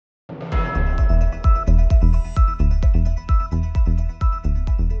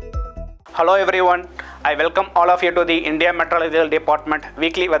Hello everyone, I welcome all of you to the India Meteorological Department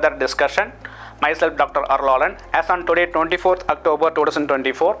weekly weather discussion. Myself Dr. Arlolan. As on today 24th October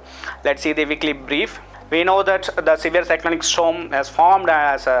 2024, let's see the weekly brief. We know that the severe cyclonic storm has formed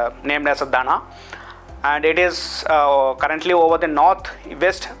named as Dana, and it is currently over the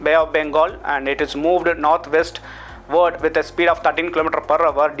northwest Bay of Bengal, and it is moved northwestward with a speed of 13 km per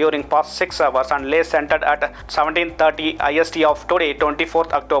hour during past 6 hours and lay centered at 17:30 IST of today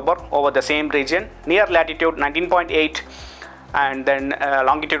 24th October over the same region near latitude 19.8 and then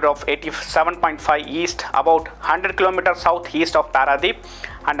longitude of 87.5 east, about 100 km southeast of Paradeep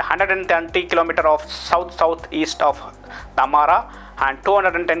and 120 km of south-southeast of Tamara and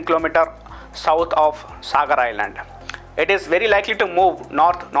 210 km south of Sagar Island. It is very likely to move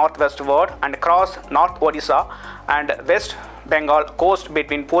north-northwestward and cross North Odisha and West Bengal coast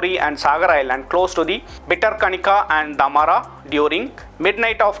between Puri and Sagar Island close to the Bhitarkanika and Damara during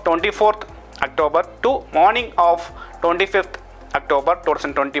midnight of 24th October to morning of 25th October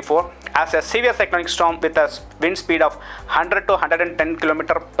 2024 as a severe cyclonic storm with a wind speed of 100 to 110 km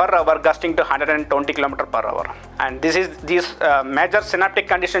per hour gusting to 120 km per hour. And these major synaptic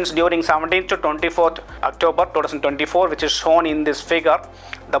conditions during 17th to 24th October 2024, which is shown in this figure.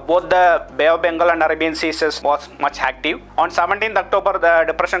 Both the Bay of Bengal and Arabian Seas was much active. On 17th October, the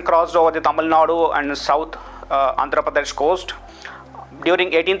depression crossed over the Tamil Nadu and South Andhra Pradesh coast.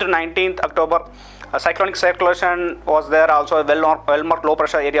 During 18th to 19th October, a cyclonic circulation was there. Also, a well-marked low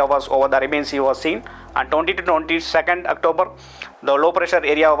pressure area was over the Arabian Sea was seen. And 20 to 22nd October, the low pressure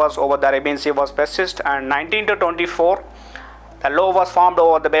area was over the Arabian Sea was persist. And 19 to 24, the low was formed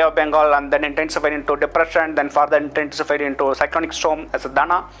over the Bay of Bengal and then intensified into depression, then further intensified into cyclonic storm as a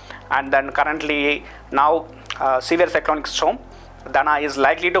Dana, and then currently now severe cyclonic storm. Dana is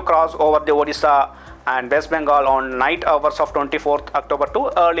likely to cross over the Odisha and West Bengal on night hours of 24th October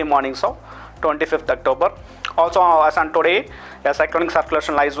to early mornings of 25th October. Also, as on today, a cyclonic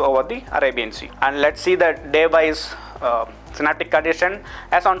circulation lies over the Arabian Sea. And let's see the day-wise synaptic condition.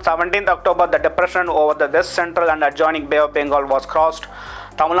 As on 17th October, the depression over the west central and adjoining Bay of Bengal was crossed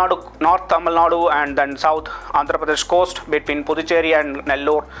Tamil Nadu, North Tamil Nadu and then South Andhra Pradesh coast between Puducherry and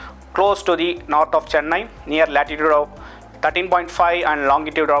Nellore, close to the north of Chennai, near latitude of 13.5 and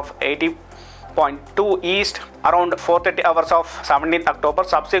longitude of 80.2 east around 4:30 hours of 17th October.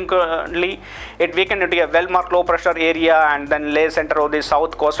 Subsequently, it weakened into a well-marked low pressure area and then lay center of the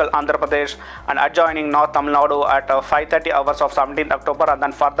south coastal Andhra Pradesh and adjoining North Tamil Nadu at 5:30 hours of 17th October, and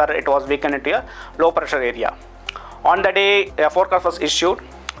then further it was weakened into a low pressure area. On the day, a forecast was issued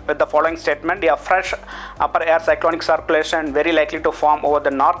with the following statement: a fresh upper air cyclonic circulation very likely to form over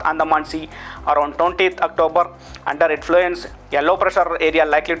the North Andaman Sea around 20th October. Under influence, a low pressure area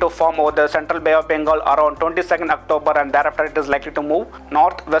likely to form over the central Bay of Bengal around 22nd October, and thereafter it is likely to move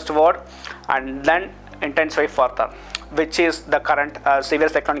northwestward and then intensify further, which is the current severe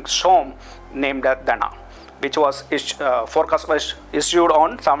cyclonic storm named Dana, which was forecast was issued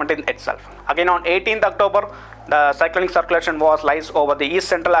on 17th itself. Again on 18th October, the cyclonic circulation lies over the east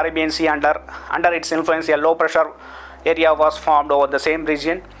central Arabian Sea. Under its influence, a low pressure area was formed over the same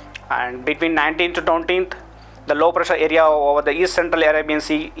region, and between 19th to 20th, the low pressure area over the east central Arabian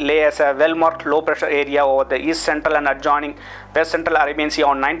Sea lay as a well marked low pressure area over the east central and adjoining west central Arabian Sea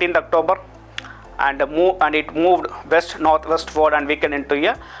on 19th October, and it moved west northwestward and weakened into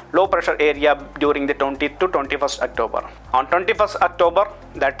a low pressure area during the 20th to 21st October. On 21st October,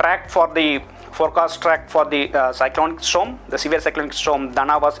 the forecast track for the cyclonic storm, the severe cyclonic storm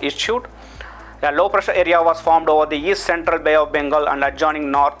Dana, was issued. A low pressure area was formed over the east central Bay of Bengal and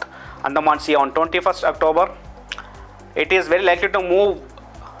adjoining North Andaman Sea on 21st October. It is very likely to move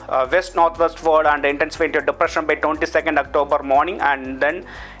west northwestward and intensify into depression by 22nd October morning and then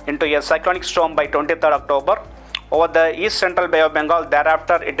into a cyclonic storm by 23rd October over the east central Bay of Bengal.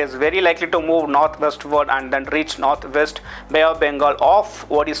 Thereafter, it is very likely to move northwestward and then reach northwest Bay of Bengal off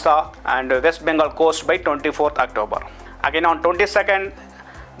Odisha and West Bengal coast by 24th October. Again on 22nd,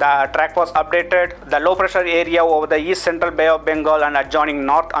 the track was updated. The low pressure area over the east central Bay of Bengal and adjoining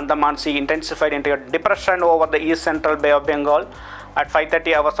North Andaman Sea intensified into a depression over the east central Bay of Bengal at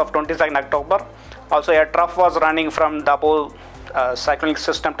 5:30 hours of 22nd October. Also, a trough was running from the above cyclonic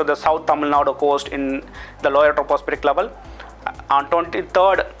system to the South Tamil Nadu coast in the lower tropospheric level. On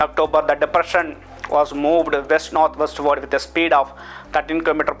 23rd October, the depression was moved west northwestward with a speed of 13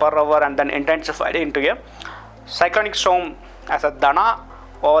 km per hour and then intensified into a cyclonic storm as a Dana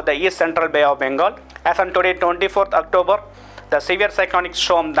over the east central Bay of Bengal. As on today 24th October, the severe cyclonic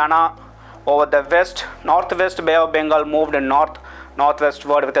storm Dana over the west northwest Bay of Bengal moved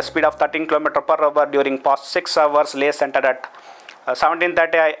northwestward with a speed of 13 km per hour during past 6 hours, lay centered at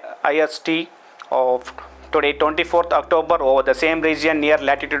 17:30 IST of today 24th October over the same region near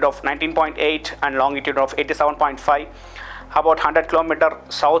latitude of 19.8 and longitude of 87.5, about 100 km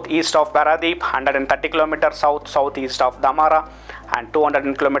southeast of Paradeep, 130 km southeast of Damara, and 200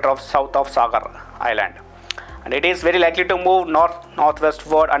 km south of Sagar Island. And it is very likely to move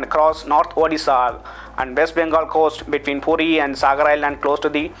northwestward and cross North Odisha and West Bengal coast between Puri and Sagar Island close to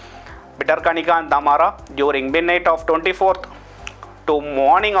the Bhitarkanika and Damara during midnight of 24th to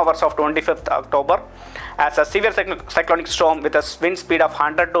morning hours of 25th October as a severe cyclonic storm with a wind speed of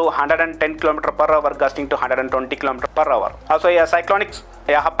 100 to 110 km per hour gusting to 120 km per hour. Also, a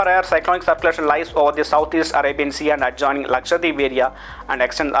upper air cyclonic circulation lies over the southeast Arabian Sea and adjoining Lakshadweep area and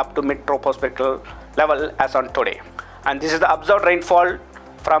extends up to mid-tropospheric level as on today. And this is the observed rainfall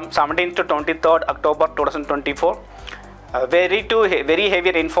from 17th to 23rd October 2024. Very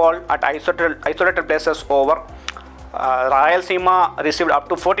heavy rainfall at isolated places over. Rayalaseema received up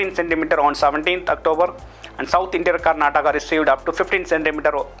to 14 cm on 17th October and South Interior Karnataka received up to 15 cm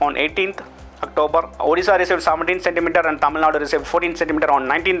on 18th October. Odisha received 17 cm and Tamil Nadu received 14 cm on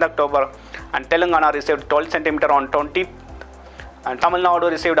 19th October and Telangana received 12 cm on 20th and Tamil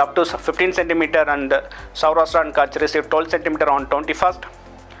Nadu received up to 15 cm and Saurashtra and Kutch received 12 cm on 21st.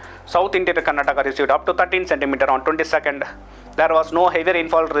 South Interior Karnataka received up to 13 cm on 22nd. There was no heavy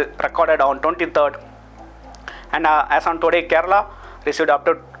rainfall recorded on 23rd. And as on today, Kerala received up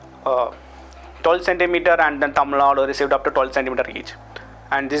to 12 cm and then Tamil Nadu received up to 12 cm each.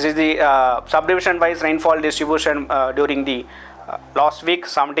 And this is the subdivision wise rainfall distribution during the last week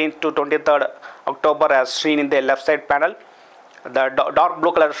 17th to 23rd October as seen in the left side panel. The dark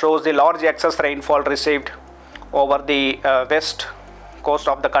blue color shows the large excess rainfall received over the west coast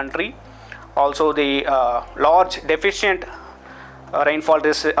of the country. Also the large deficient rainfall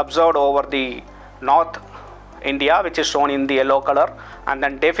is observed over the North India, which is shown in the yellow color, and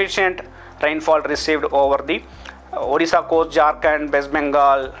then deficient rainfall received over the Odisha coast, Jharkhand, West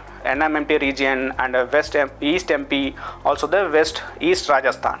Bengal, NMMT region and East MP, also the West East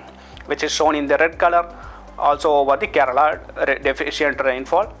Rajasthan, which is shown in the red color. Also over the Kerala deficient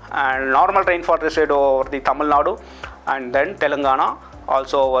rainfall, and normal rainfall received over the Tamil Nadu and then Telangana,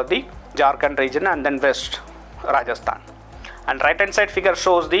 also over the Jharkhand region and then West Rajasthan. And right hand side figure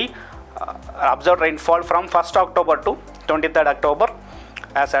shows the observed rainfall from 1st October to 23rd October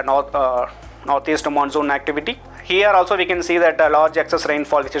as a northeast monsoon activity. Here also we can see that a large excess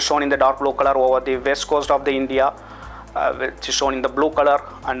rainfall which is shown in the dark blue color over the west coast of the India, which is shown in the blue color,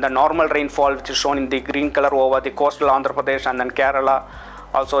 and the normal rainfall which is shown in the green color over the coastal Andhra Pradesh and then Kerala,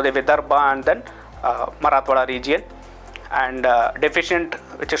 also the Vidarbha and then Marathwada region, and deficient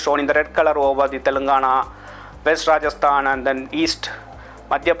which is shown in the red color over the Telangana, West Rajasthan and then East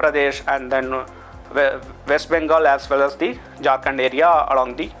Madhya Pradesh and then West Bengal as well as the Jharkhand area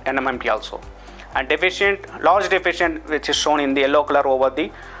along the NMMT also. And large deficient which is shown in the yellow color over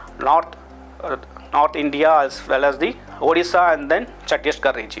the North India as well as the Odisha and then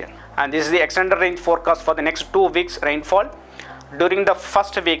Chhattisgarh region. And this is the extended range forecast for the next 2 weeks rainfall. During the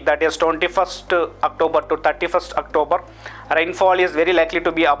first week, that is 21st October to 31st October, rainfall is very likely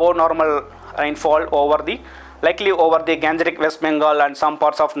to be above normal rainfall likely over the Gangetic West Bengal and some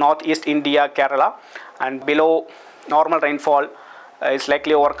parts of northeast India, Kerala, and below normal rainfall is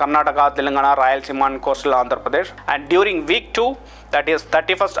likely over Karnataka, Telangana, Rayalaseema and coastal Andhra Pradesh. And during week 2, that is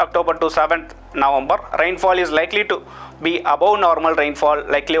 31st October to 7th November, rainfall is likely to be above normal rainfall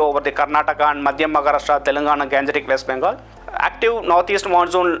likely over the Karnataka and Madhya Maharashtra, Telangana, Gangetic West Bengal. Active northeast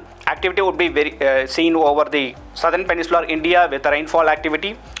monsoon activity would be seen over the southern peninsular India with rainfall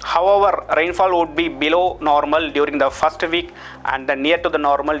activity. However, rainfall would be below normal during the first week and then near to the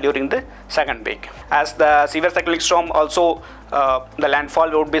normal during the second week. As the severe cyclonic storm also the landfall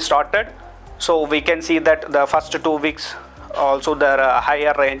would be started, so we can see that the first 2 weeks also there are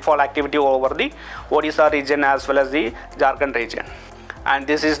higher rainfall activity over the Odisha region as well as the Jharkhand region. And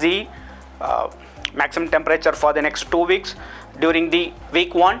this is the maximum temperature for the next 2 weeks. During the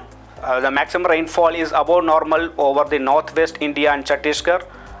week 1, the maximum rainfall is above normal over the northwest India and Chhattisgarh,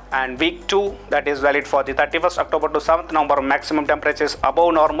 and week 2, that is valid for the 31st October to 7th November, maximum temperature is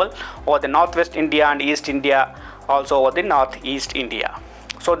above normal over the northwest India and East India, also over the northeast India.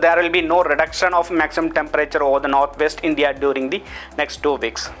 So there will be no reduction of maximum temperature over the northwest India during the next 2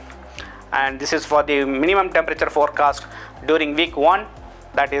 weeks. And this is for the minimum temperature forecast during week 1,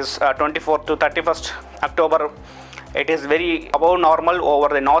 that is 24th to 31st October. It is very above normal over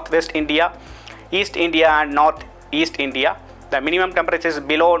the northwest India, East India and northeast India. The minimum temperature is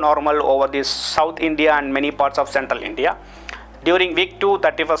below normal over the South India and many parts of central India. During week 2,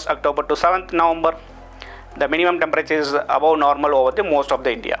 31st October to 7th November, the minimum temperature is above normal over the most of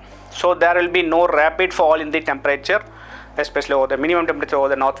the India. So there will be no rapid fall in the temperature, especially over the minimum temperature over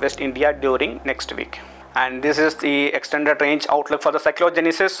the northwest India during next week. And this is the extended range outlook for the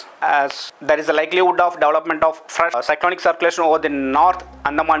cyclogenesis, as there is a likelihood of development of fresh cyclonic circulation over the North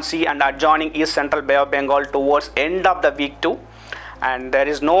Andaman Sea and adjoining East Central Bay of Bengal towards end of the week 2. And there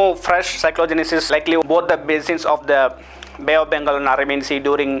is no fresh cyclogenesis likely both the basins of the Bay of Bengal and Arabian Sea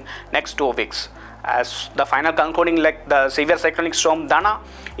during next 2 weeks. As the final concluding leg, the severe cyclonic storm Dana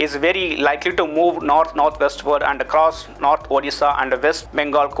is very likely to move north-northwestward and across North Odisha and West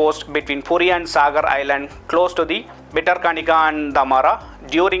Bengal coast between Puri and Sagar Island close to the Bhitarkanika and Damara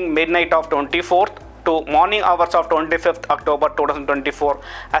during midnight of 24th to morning hours of 25th October 2024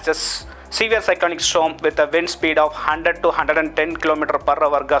 as a severe cyclonic storm with a wind speed of 100 to 110 km per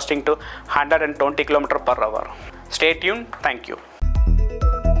hour gusting to 120 km per hour. Stay tuned. Thank you.